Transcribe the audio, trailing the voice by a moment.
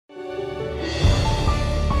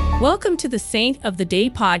Welcome to the Saint of the Day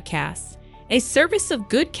podcast, a service of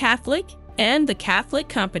Good Catholic and the Catholic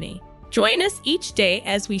Company. Join us each day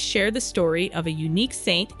as we share the story of a unique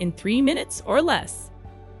saint in 3 minutes or less.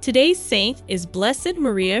 Today's saint is Blessed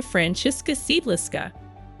Maria Franciszka Siedliska.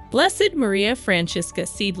 Blessed Maria Franciszka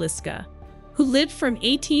Siedliska, who lived from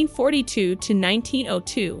 1842 to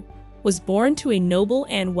 1902, was born to a noble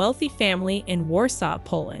and wealthy family in Warsaw,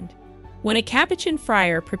 Poland. When a Capuchin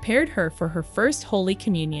friar prepared her for her first Holy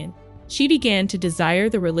Communion, she began to desire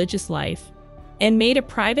the religious life and made a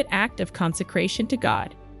private act of consecration to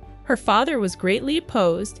God. Her father was greatly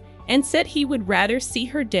opposed and said he would rather see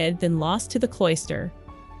her dead than lost to the cloister.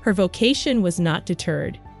 Her vocation was not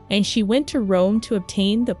deterred, and she went to Rome to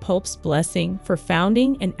obtain the Pope's blessing for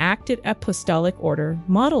founding an active apostolic order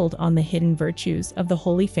modeled on the hidden virtues of the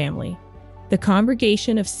Holy Family. The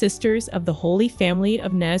Congregation of Sisters of the Holy Family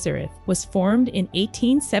of Nazareth was formed in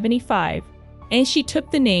 1875, and she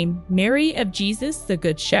took the name Mary of Jesus the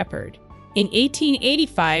Good Shepherd. In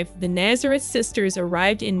 1885, the Nazareth Sisters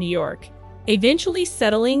arrived in New York, eventually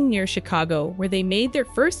settling near Chicago, where they made their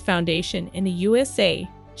first foundation in the USA.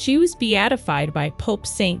 She was beatified by Pope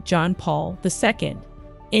St. John Paul II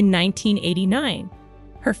in 1989.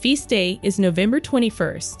 Her feast day is November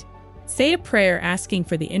 21st. Say a prayer asking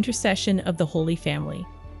for the intercession of the Holy Family.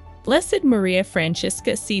 Blessed Maria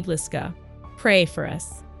Franciszka Siedliska, pray for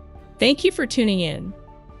us. Thank you for tuning in.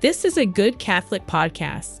 This is a Good Catholic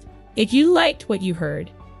podcast. If you liked what you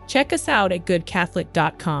heard, check us out at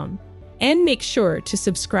goodcatholic.com and make sure to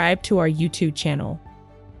subscribe to our YouTube channel.